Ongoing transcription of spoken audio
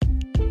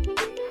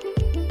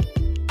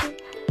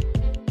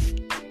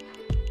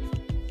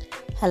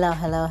Hello,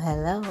 hello,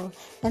 hello,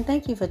 and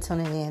thank you for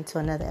tuning in to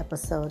another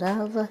episode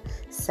of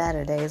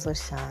Saturdays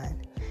with Sean.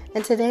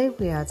 And today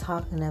we are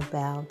talking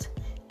about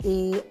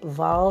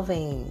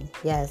evolving.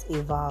 Yes,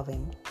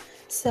 evolving.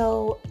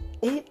 So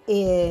it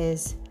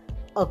is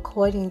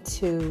according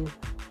to,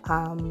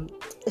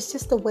 it's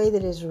just the way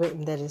that it's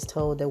written that is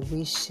told that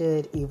we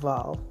should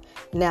evolve.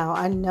 Now,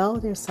 I know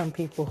there's some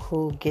people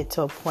who get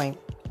to a point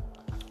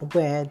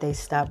where they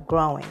stop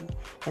growing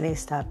and they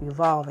stop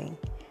evolving.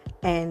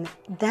 And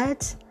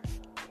that,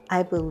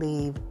 I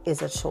believe,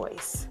 is a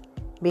choice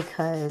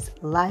because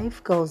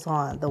life goes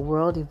on. The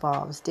world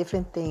evolves.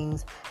 Different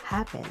things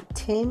happen.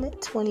 10,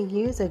 20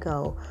 years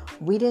ago,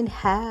 we didn't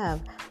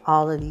have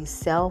all of these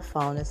cell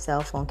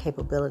phone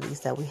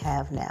capabilities that we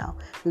have now.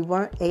 We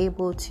weren't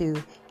able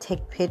to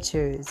take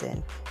pictures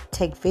and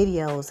take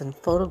videos and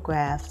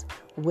photographs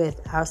with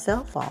our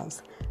cell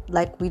phones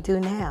like we do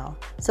now.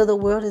 So the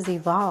world has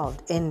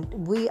evolved and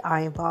we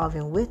are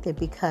evolving with it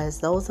because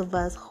those of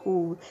us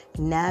who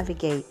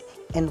navigate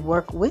and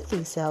work with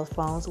these cell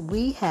phones,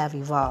 we have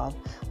evolved.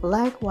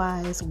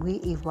 Likewise, we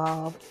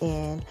evolve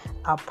in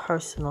our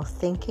personal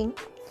thinking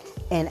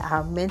and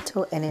our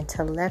mental and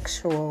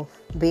intellectual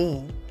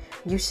being.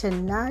 You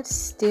should not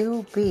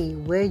still be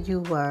where you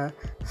were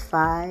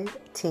 5,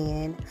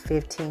 10,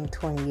 15,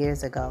 20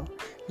 years ago.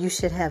 You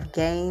should have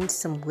gained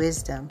some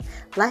wisdom.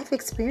 Life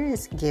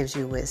experience gives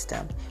you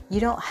wisdom.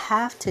 You don't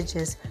have to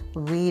just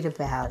read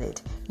about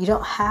it. You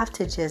don't have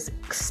to just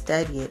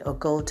study it or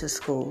go to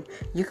school.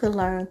 You can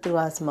learn through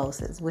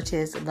osmosis, which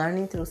is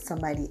learning through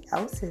somebody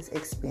else's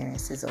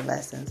experiences or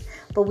lessons.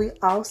 But we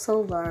also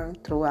learn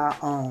through our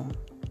own.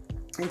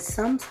 And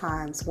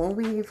sometimes when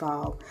we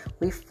evolve,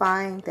 we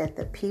find that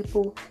the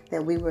people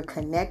that we were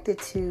connected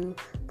to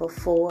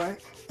before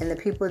and the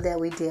people that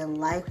we did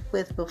life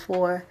with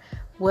before,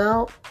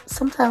 well,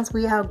 sometimes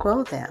we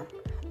outgrow them.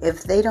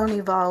 If they don't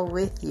evolve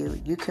with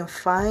you, you can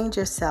find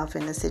yourself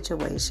in a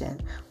situation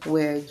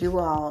where you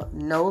all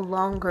no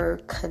longer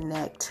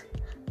connect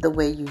the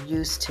way you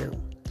used to.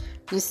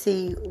 You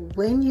see,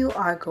 when you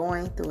are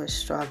going through a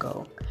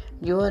struggle,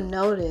 you will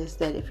notice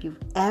that if you've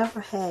ever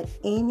had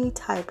any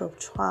type of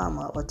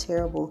trauma or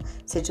terrible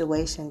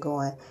situation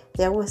going,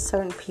 there were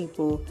certain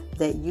people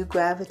that you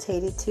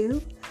gravitated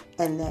to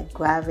and that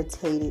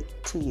gravitated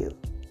to you.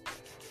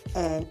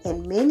 And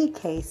in many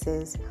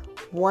cases,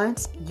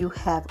 once you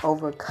have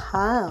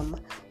overcome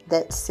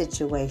that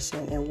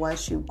situation and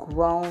once you've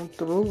grown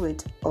through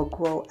it or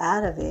grow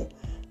out of it,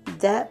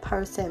 that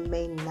person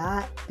may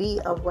not be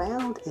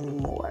around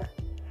anymore.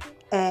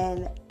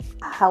 And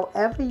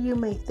however you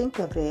may think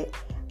of it,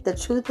 the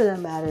truth of the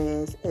matter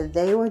is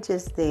they were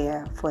just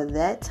there for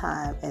that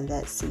time and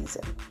that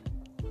season.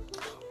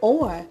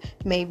 Or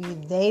maybe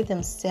they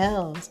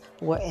themselves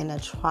were in a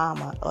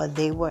trauma or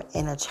they were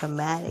in a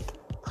traumatic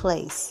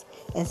place.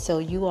 And so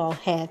you all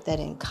had that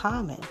in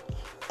common.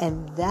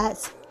 And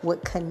that's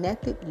what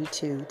connected you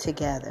two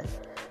together.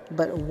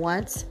 But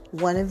once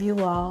one of you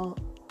all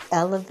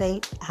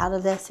elevate out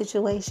of that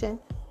situation,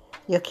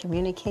 your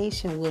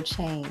communication will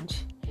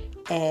change.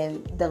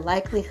 And the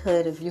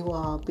likelihood of you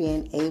all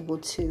being able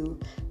to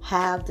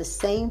have the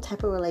same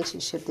type of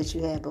relationship that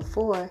you had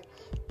before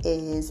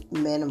is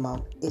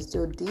minimum. It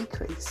will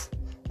decrease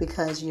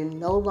because you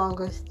no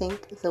longer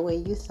think the way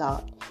you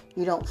thought.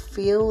 You don't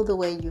feel the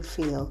way you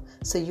feel.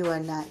 So you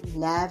are not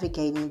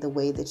navigating the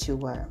way that you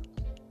were.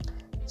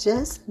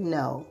 Just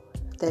know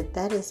that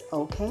that is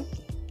okay.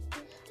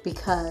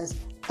 Because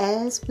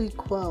as we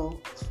grow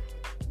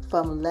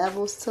from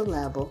levels to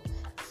level,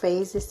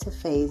 phases to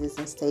phases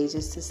and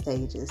stages to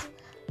stages,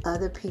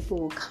 other people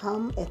will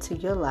come into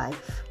your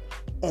life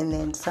and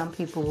then some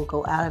people will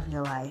go out of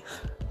your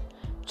life.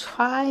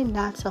 Try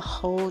not to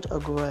hold a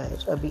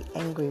grudge or be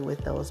angry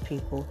with those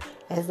people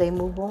as they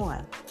move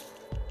on.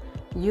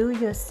 You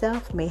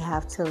yourself may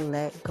have to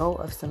let go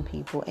of some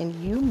people and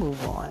you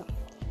move on.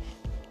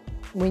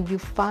 When you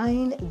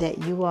find that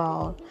you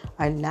all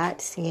are not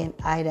seeing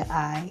eye to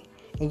eye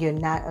and you're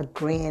not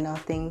agreeing on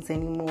things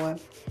anymore,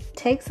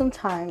 take some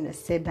time to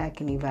sit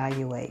back and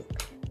evaluate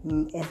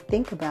and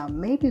think about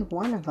maybe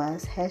one of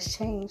us has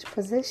changed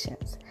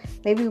positions.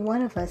 Maybe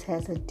one of us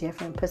has a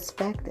different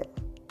perspective.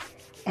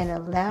 And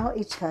allow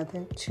each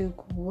other to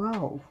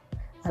grow.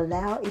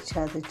 Allow each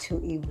other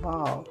to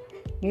evolve.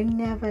 You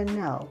never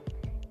know.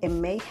 It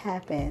may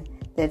happen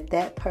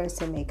that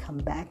person may come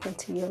back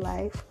into your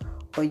life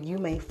or you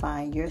may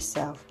find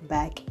yourself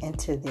back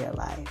into their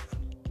life.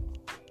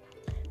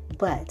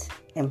 But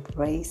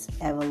embrace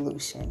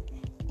evolution.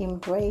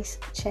 Embrace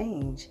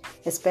change,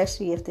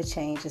 especially if the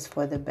change is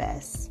for the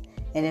best.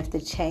 And if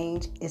the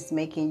change is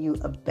making you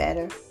a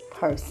better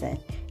person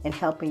and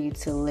helping you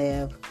to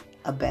live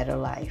a better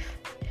life.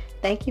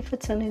 Thank you for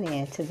tuning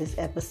in to this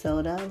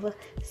episode of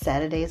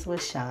Saturdays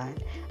with Sean.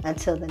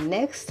 Until the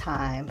next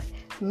time,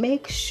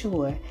 make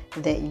sure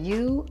that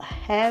you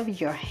have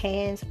your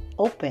hands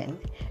open,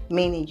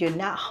 meaning you're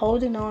not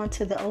holding on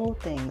to the old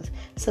things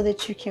so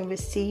that you can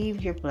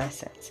receive your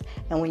blessings.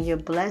 And when your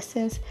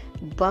blessings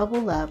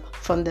bubble up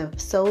from the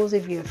soles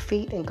of your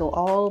feet and go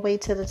all the way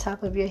to the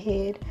top of your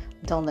head,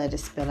 don't let it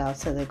spill out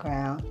to the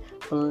ground.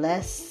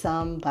 Bless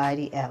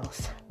somebody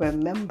else.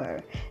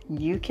 Remember,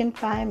 you can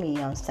find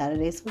me on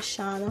Saturdays with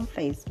Sean on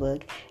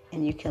Facebook,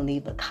 and you can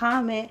leave a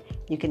comment,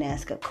 you can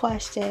ask a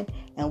question,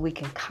 and we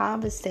can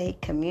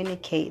conversate,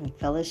 communicate, and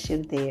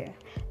fellowship there.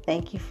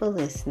 Thank you for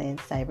listening.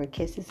 Cyber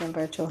kisses and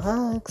virtual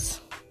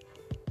hugs.